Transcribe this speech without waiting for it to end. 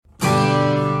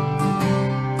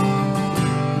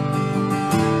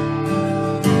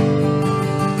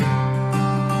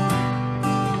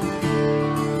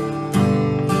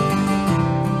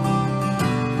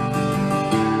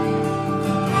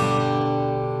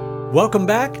Welcome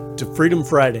back to Freedom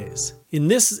Fridays. In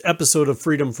this episode of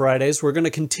Freedom Fridays, we're going to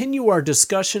continue our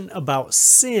discussion about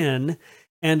sin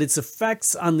and its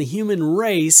effects on the human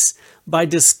race by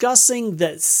discussing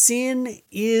that sin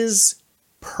is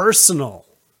personal.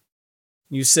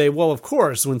 You say, well, of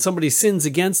course, when somebody sins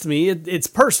against me, it's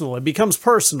personal. It becomes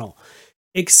personal.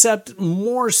 Except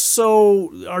more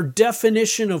so, our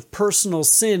definition of personal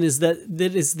sin is that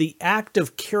is the act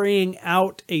of carrying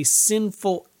out a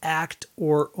sinful act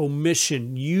or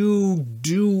omission. You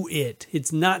do it.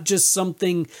 It's not just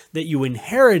something that you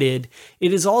inherited.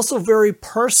 It is also very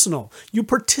personal. You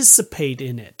participate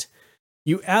in it.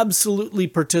 You absolutely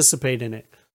participate in it.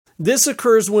 This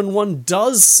occurs when one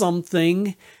does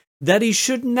something that he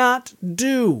should not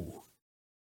do.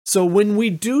 So when we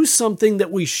do something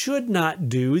that we should not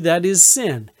do, that is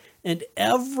sin. And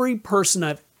every person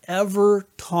I've ever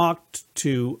talked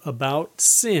to about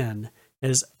sin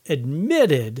has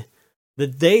admitted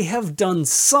that they have done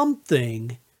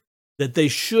something that they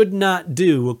should not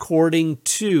do according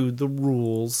to the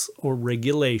rules or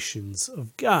regulations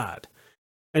of God.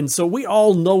 And so we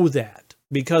all know that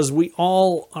because we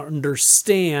all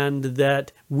understand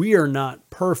that we are not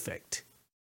perfect.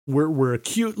 We're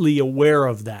acutely aware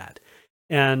of that.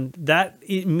 And that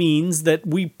it means that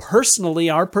we personally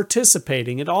are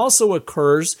participating. It also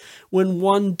occurs when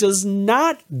one does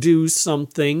not do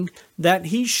something that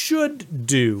he should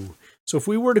do. So if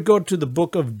we were to go to the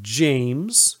book of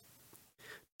James,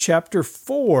 chapter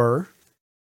 4,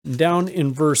 down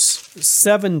in verse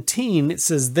 17, it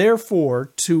says,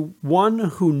 "Therefore, to one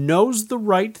who knows the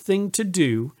right thing to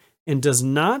do and does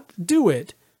not do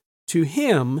it, to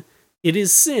him it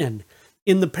is sin."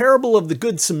 In the parable of the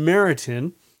Good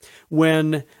Samaritan,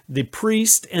 when the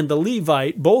priest and the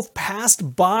Levite both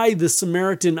passed by the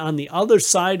Samaritan on the other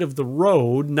side of the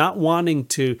road, not wanting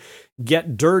to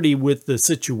get dirty with the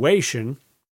situation,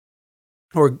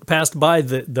 or passed by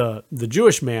the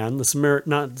Jewish man,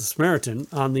 not the Samaritan,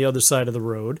 on the other side of the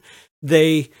road,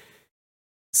 they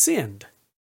sinned.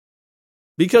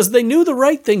 Because they knew the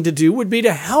right thing to do would be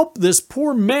to help this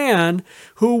poor man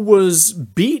who was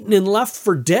beaten and left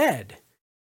for dead.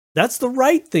 That's the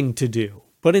right thing to do.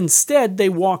 But instead, they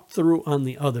walked through on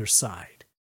the other side.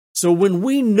 So when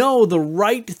we know the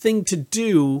right thing to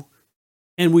do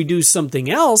and we do something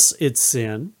else, it's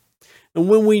sin. And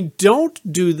when we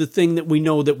don't do the thing that we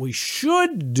know that we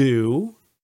should do,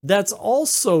 that's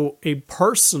also a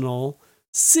personal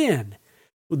sin.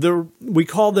 We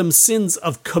call them sins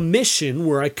of commission,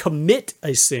 where I commit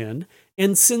a sin,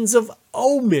 and sins of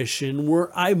omission, where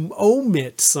I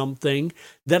omit something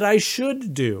that I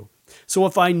should do. So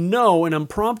if I know and I'm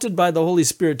prompted by the Holy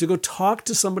Spirit to go talk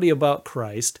to somebody about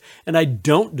Christ, and I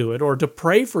don't do it, or to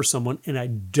pray for someone and I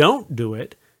don't do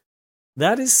it,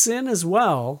 that is sin as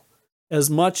well, as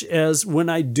much as when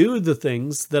I do the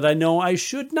things that I know I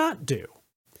should not do.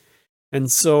 And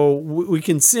so we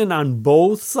can sin on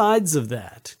both sides of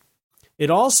that. It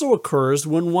also occurs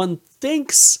when one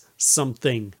thinks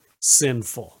something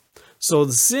sinful. So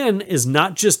the sin is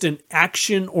not just an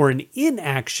action or an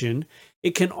inaction.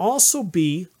 It can also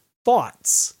be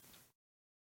thoughts.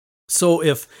 So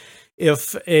if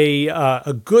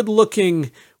a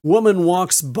good-looking woman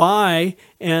walks by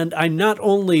and I not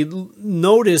only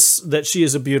notice that she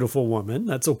is a beautiful woman,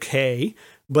 that's okay,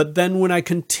 but then when I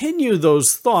continue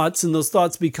those thoughts and those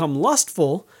thoughts become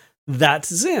lustful, that's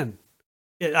sin.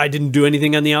 I didn't do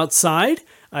anything on the outside.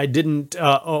 I didn't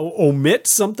omit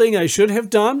something I should have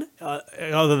done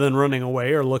other than running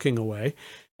away or looking away.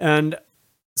 And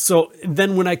so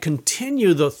then when I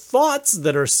continue the thoughts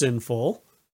that are sinful,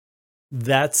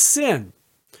 that's sin.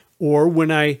 Or when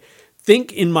I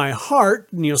think in my heart,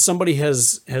 somebody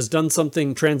has done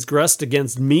something transgressed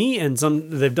against me, and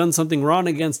they've done something wrong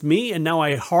against me, and now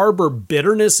I harbor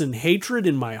bitterness and hatred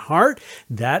in my heart,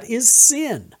 that is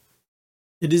sin.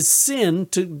 It is sin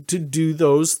to do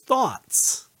those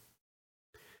thoughts.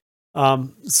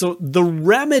 So the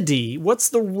remedy, what's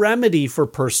the remedy for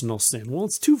personal sin? Well,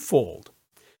 it's twofold.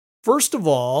 First of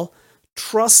all,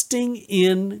 trusting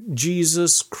in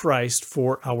Jesus Christ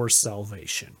for our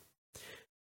salvation.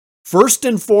 First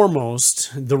and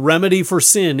foremost, the remedy for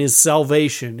sin is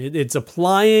salvation. It's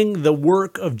applying the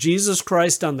work of Jesus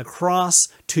Christ on the cross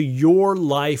to your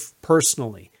life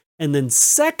personally. And then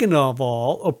second of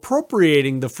all,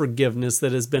 appropriating the forgiveness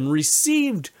that has been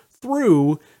received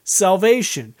through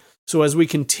salvation. So as we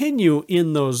continue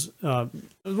in those,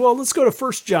 let's go to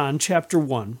 1 John chapter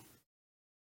 1.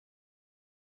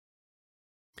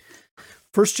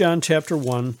 1 John chapter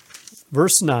 1,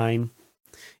 verse 9.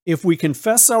 If we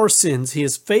confess our sins, he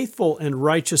is faithful and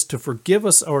righteous to forgive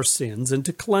us our sins and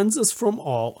to cleanse us from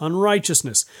all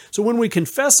unrighteousness. So when we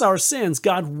confess our sins,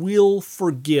 God will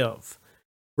forgive.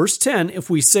 Verse 10, if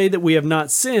we say that we have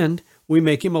not sinned, we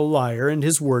make him a liar and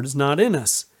his word is not in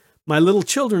us. My little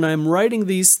children, I am writing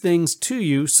these things to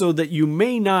you so that you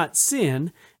may not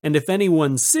sin. And if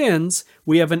anyone sins,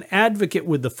 we have an advocate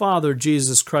with the Father,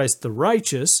 Jesus Christ the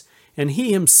righteous, and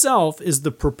he himself is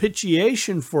the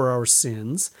propitiation for our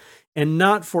sins, and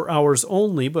not for ours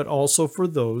only, but also for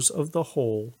those of the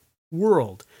whole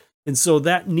world. And so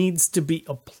that needs to be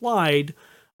applied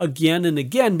again and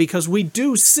again, because we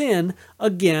do sin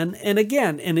again and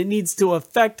again, and it needs to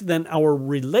affect then our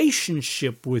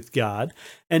relationship with God,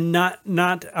 and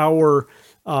not our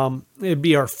it'd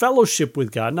be our fellowship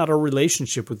with God, not our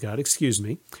relationship with God, excuse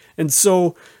me. And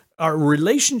so our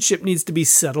relationship needs to be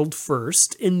settled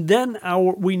first, and then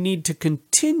we need to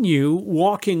continue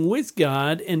walking with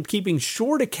God and keeping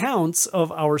short accounts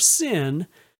of our sin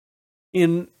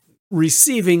in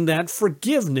receiving that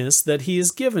forgiveness that he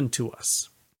has given to us.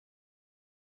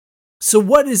 So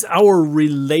what is our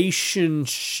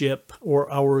relationship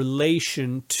or our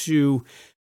relation to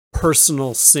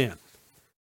personal sin?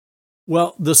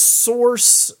 Well, the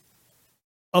source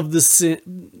of the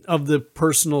sin, of the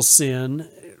personal sin,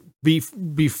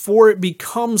 before it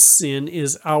becomes sin,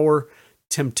 is our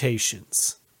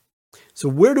temptations. So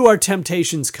where do our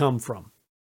temptations come from?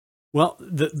 Well,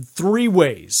 the three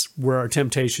ways where our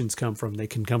temptations come from. They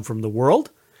can come from the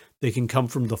world, they can come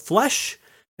from the flesh,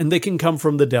 and they can come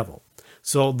from the devil.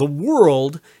 So the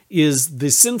world is the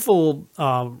sinful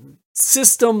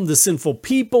system, the sinful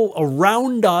people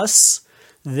around us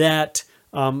that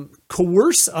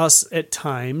coerce us at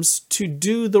times to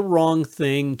do the wrong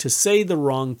thing, to say the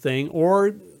wrong thing,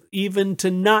 or even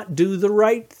to not do the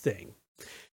right thing,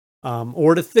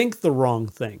 or to think the wrong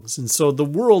things. And so the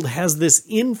world has this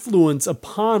influence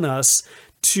upon us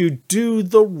to do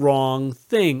the wrong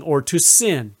thing or to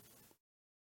sin.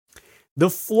 The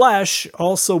flesh,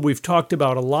 also, we've talked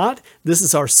about a lot. This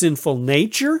is our sinful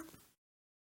nature.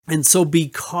 And so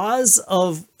because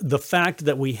of the fact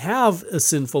that we have a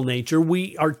sinful nature,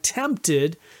 we are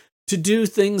tempted to do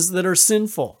things that are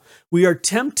sinful. We are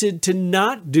tempted to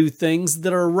not do things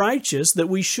that are righteous that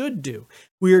we should do.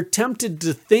 We are tempted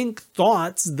to think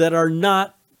thoughts that are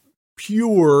not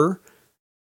pure,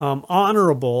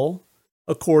 honorable,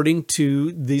 according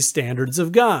to the standards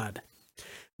of God.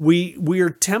 We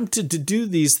are tempted to do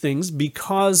these things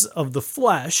because of the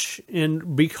flesh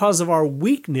and because of our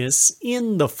weakness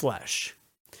in the flesh.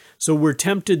 So we're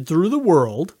tempted through the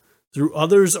world, through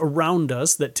others around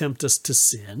us that tempt us to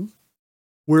sin.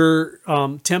 We're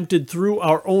tempted through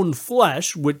our own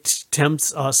flesh, which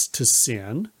tempts us to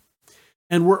sin.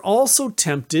 And we're also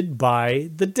tempted by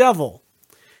the devil.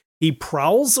 He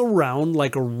prowls around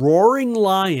like a roaring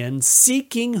lion,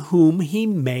 seeking whom he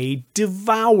may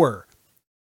devour.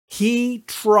 He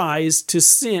tries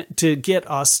to get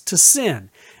us to sin.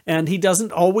 And he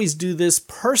doesn't always do this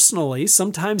personally.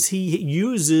 Sometimes he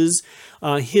uses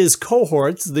his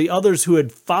cohorts, the others who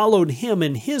had followed him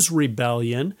in his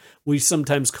rebellion. We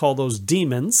sometimes call those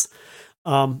demons.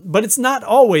 But it's not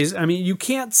always. I mean, you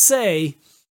can't say,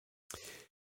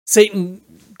 Satan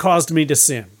caused me to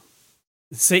sin.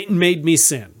 Satan made me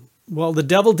sin. Well, the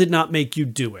devil did not make you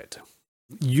do it.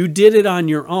 You did it on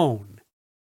your own.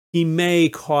 He may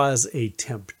cause a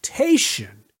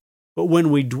temptation, but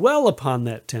when we dwell upon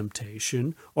that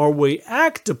temptation, or we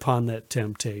act upon that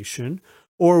temptation,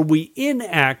 or we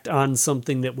enact on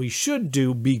something that we should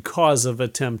do because of a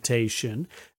temptation,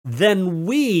 then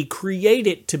we create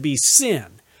it to be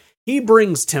sin. He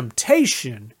brings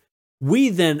temptation. We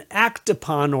then act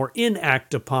upon or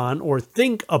enact upon or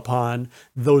think upon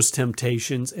those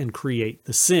temptations and create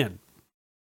the sin.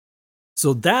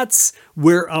 So that's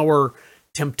where our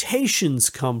temptations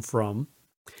come from,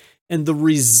 and the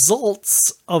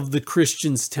results of the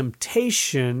Christian's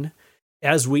temptation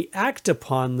as we act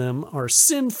upon them are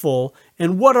sinful.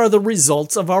 And what are the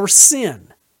results of our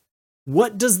sin?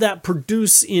 What does that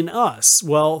produce in us?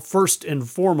 Well, first and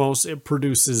foremost, it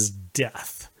produces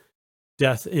death.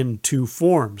 Death in two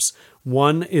forms.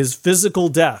 One is physical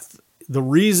death. The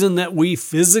reason that we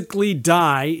physically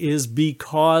die is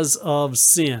because of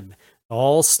sin.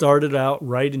 All started out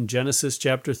right in Genesis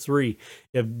chapter 3.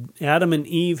 If Adam and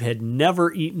Eve had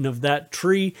never eaten of that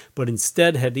tree, but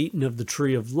instead had eaten of the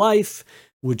tree of life,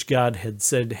 which God had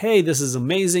said, hey, this is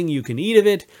amazing, you can eat of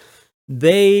it,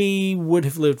 they would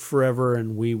have lived forever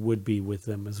and we would be with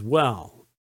them as well.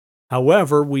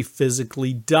 However, we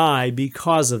physically die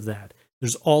because of that.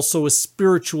 There's also a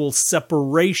spiritual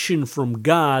separation from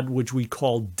God, which we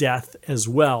call death as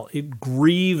well. It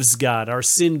grieves God. Our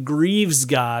sin grieves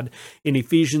God in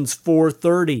Ephesians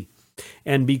 4:30.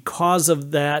 And because of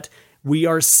that, we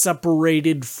are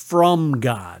separated from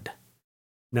God.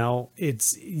 Now,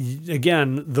 it's,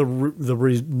 again, the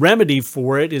remedy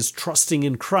for it is trusting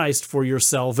in Christ for your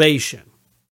salvation.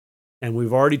 And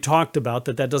we've already talked about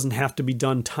that doesn't have to be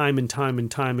done time and time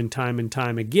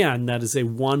again. That is a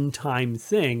one-time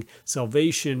thing.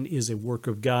 Salvation is a work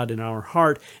of God in our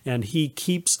heart, and He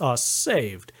keeps us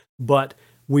saved. But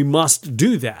we must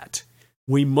do that.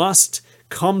 We must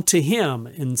come to Him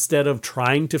instead of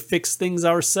trying to fix things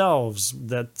ourselves.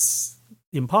 That's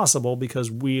impossible because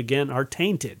we, again, are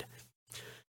tainted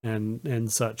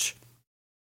and such.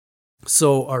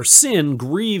 So our sin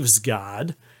grieves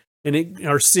God. And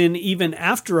our sin, even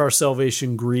after our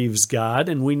salvation, grieves God,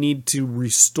 and we need to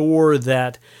restore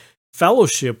that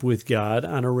fellowship with God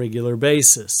on a regular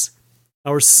basis.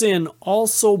 Our sin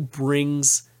also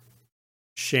brings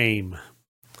shame.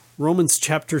 Romans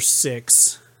chapter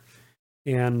 6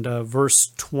 and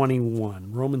verse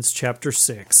 21. Romans chapter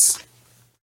 6.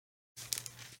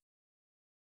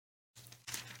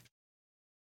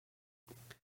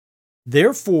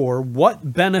 Therefore,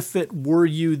 what benefit were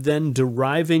you then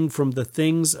deriving from the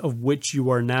things of which you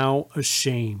are now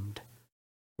ashamed?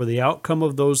 For the outcome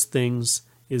of those things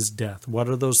is death. What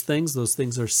are those things? Those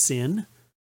things are sin.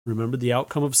 Remember, the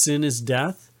outcome of sin is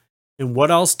death. And what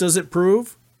else does it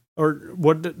prove? Or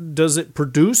what does it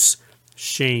produce?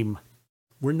 Shame.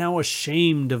 We're now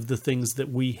ashamed of the things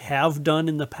that we have done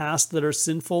in the past that are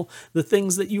sinful, the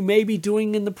things that you may be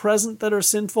doing in the present that are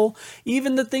sinful,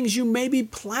 even the things you may be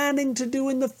planning to do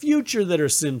in the future that are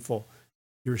sinful.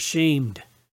 You're ashamed.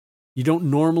 You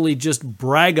don't normally just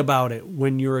brag about it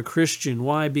when you're a Christian.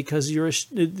 Why? Because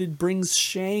it brings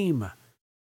shame.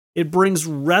 It brings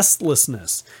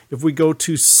restlessness. If we go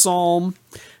to Psalm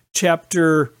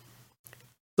chapter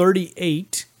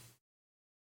 38,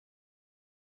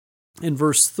 in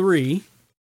verse 3,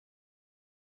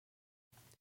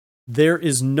 there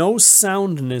is no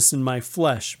soundness in my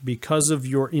flesh because of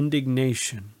your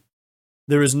indignation.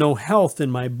 There is no health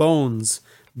in my bones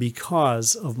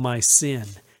because of my sin.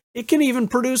 It can even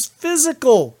produce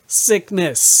physical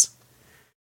sickness.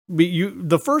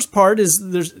 The first part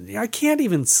is I can't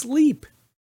even sleep.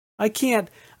 I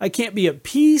can't be at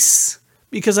peace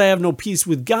because I have no peace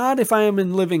with God if I am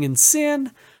living in sin.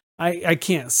 I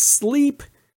can't sleep.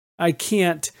 I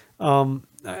can't, I'm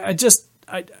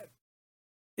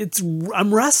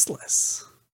restless.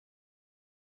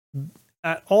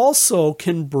 That also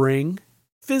can bring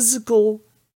physical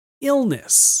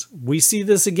illness. We see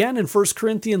this again in 1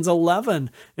 Corinthians 11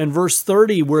 and verse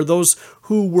 30, where those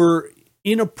who were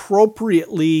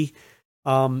inappropriately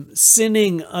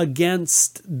sinning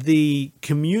against the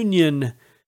communion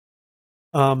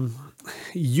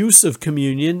use of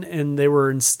communion, and they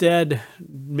were instead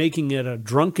making it a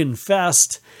drunken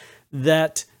fest,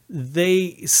 that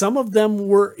some of them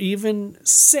were even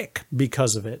sick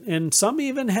because of it, and some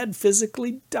even had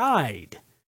physically died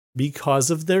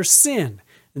because of their sin.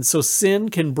 And so sin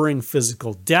can bring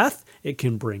physical death, it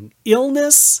can bring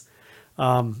illness,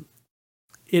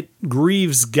 it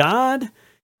grieves God,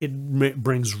 it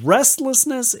brings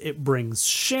restlessness, it brings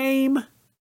shame.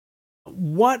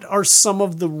 What are some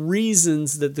of the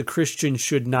reasons that the Christian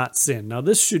should not sin? Now,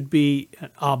 this should be an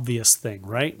obvious thing,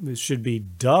 right? It should be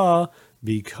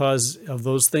because of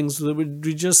those things that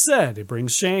we just said. It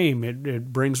brings shame,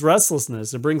 it brings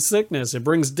restlessness, it brings sickness, it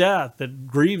brings death, it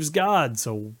grieves God,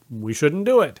 so we shouldn't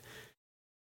do it.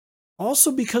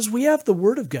 Also because we have the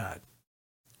Word of God.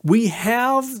 We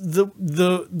have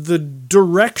the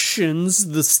directions,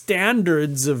 the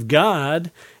standards of God,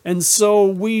 and so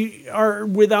we are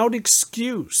without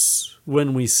excuse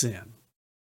when we sin.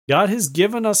 God has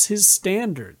given us His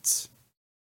standards.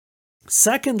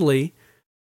 Secondly,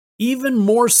 even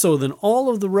more so than all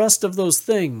of the rest of those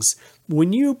things,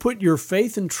 when you put your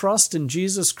faith and trust in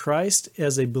Jesus Christ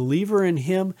as a believer in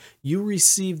Him, you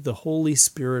receive the Holy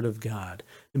Spirit of God.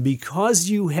 And because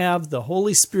you have the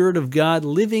Holy Spirit of God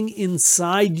living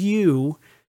inside you,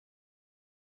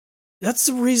 that's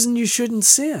the reason you shouldn't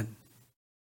sin.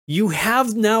 You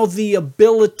have now the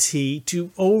ability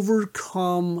to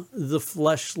overcome the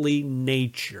fleshly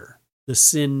nature, the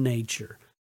sin nature.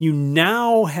 You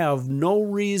now have no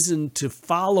reason to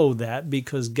follow that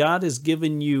because God has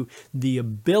given you the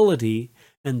ability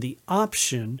and the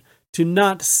option to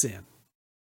not sin.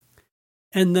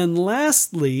 And then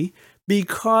lastly,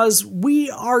 because we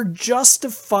are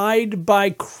justified by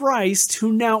Christ,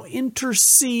 who now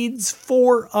intercedes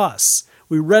for us.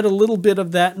 We read a little bit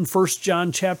of that in 1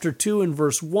 John chapter 2 and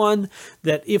verse 1,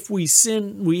 that if we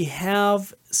sin, we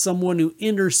have someone who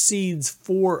intercedes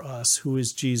for us, who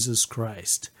is Jesus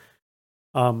Christ.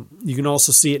 You can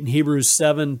also see it in Hebrews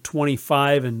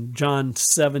 7:25 and John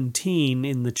 17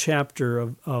 in the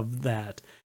chapter of that.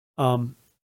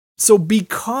 So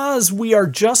because we are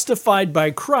justified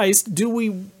by Christ, do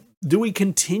we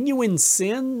continue in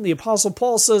sin? The Apostle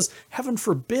Paul says, heaven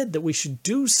forbid that we should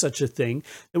do such a thing,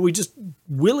 that we just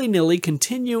willy-nilly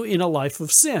continue in a life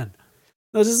of sin.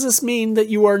 Now, does this mean that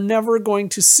you are never going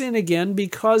to sin again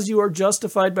because you are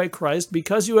justified by Christ,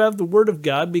 because you have the Word of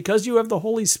God, because you have the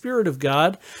Holy Spirit of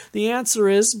God? The answer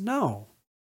is no.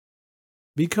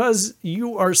 Because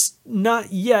you are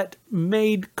not yet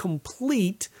made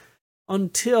complete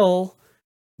until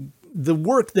the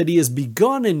work that He has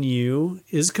begun in you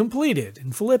is completed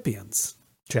in Philippians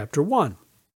chapter 1.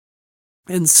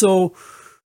 And so,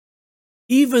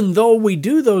 even though we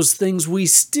do those things, we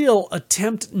still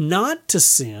attempt not to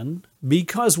sin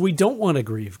because we don't want to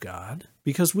grieve God,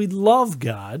 because we love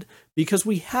God, because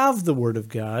we have the Word of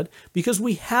God, because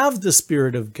we have the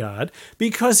Spirit of God,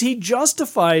 because He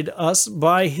justified us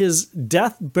by His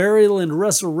death, burial, and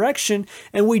resurrection,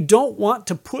 and we don't want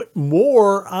to put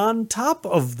more on top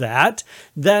of that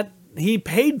He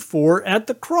paid for at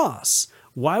the cross.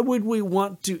 Why would we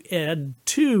want to add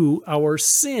to our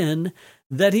sin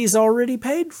that He's already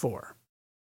paid for?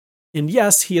 And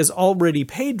yes, He has already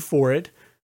paid for it,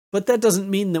 but that doesn't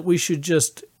mean that we should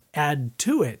just add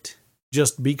to it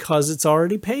just because it's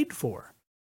already paid for.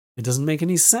 It doesn't make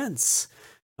any sense.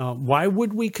 Why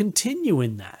would we continue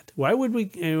in that? Why would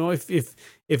we,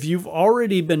 if you've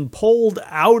already been pulled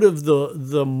out of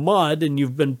the mud and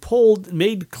you've been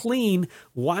made clean,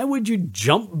 why would you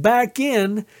jump back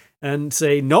in and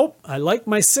say, nope, I like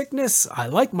my sickness, I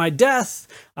like my death,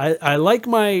 I like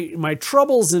my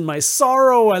troubles and my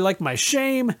sorrow, I like my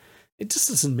shame? It just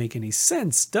doesn't make any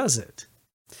sense, does it?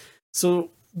 So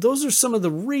those are some of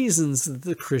the reasons that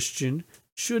the Christian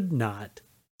should not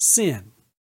sin.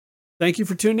 Thank you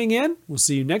for tuning in. We'll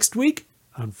see you next week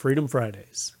on Freedom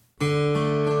Fridays.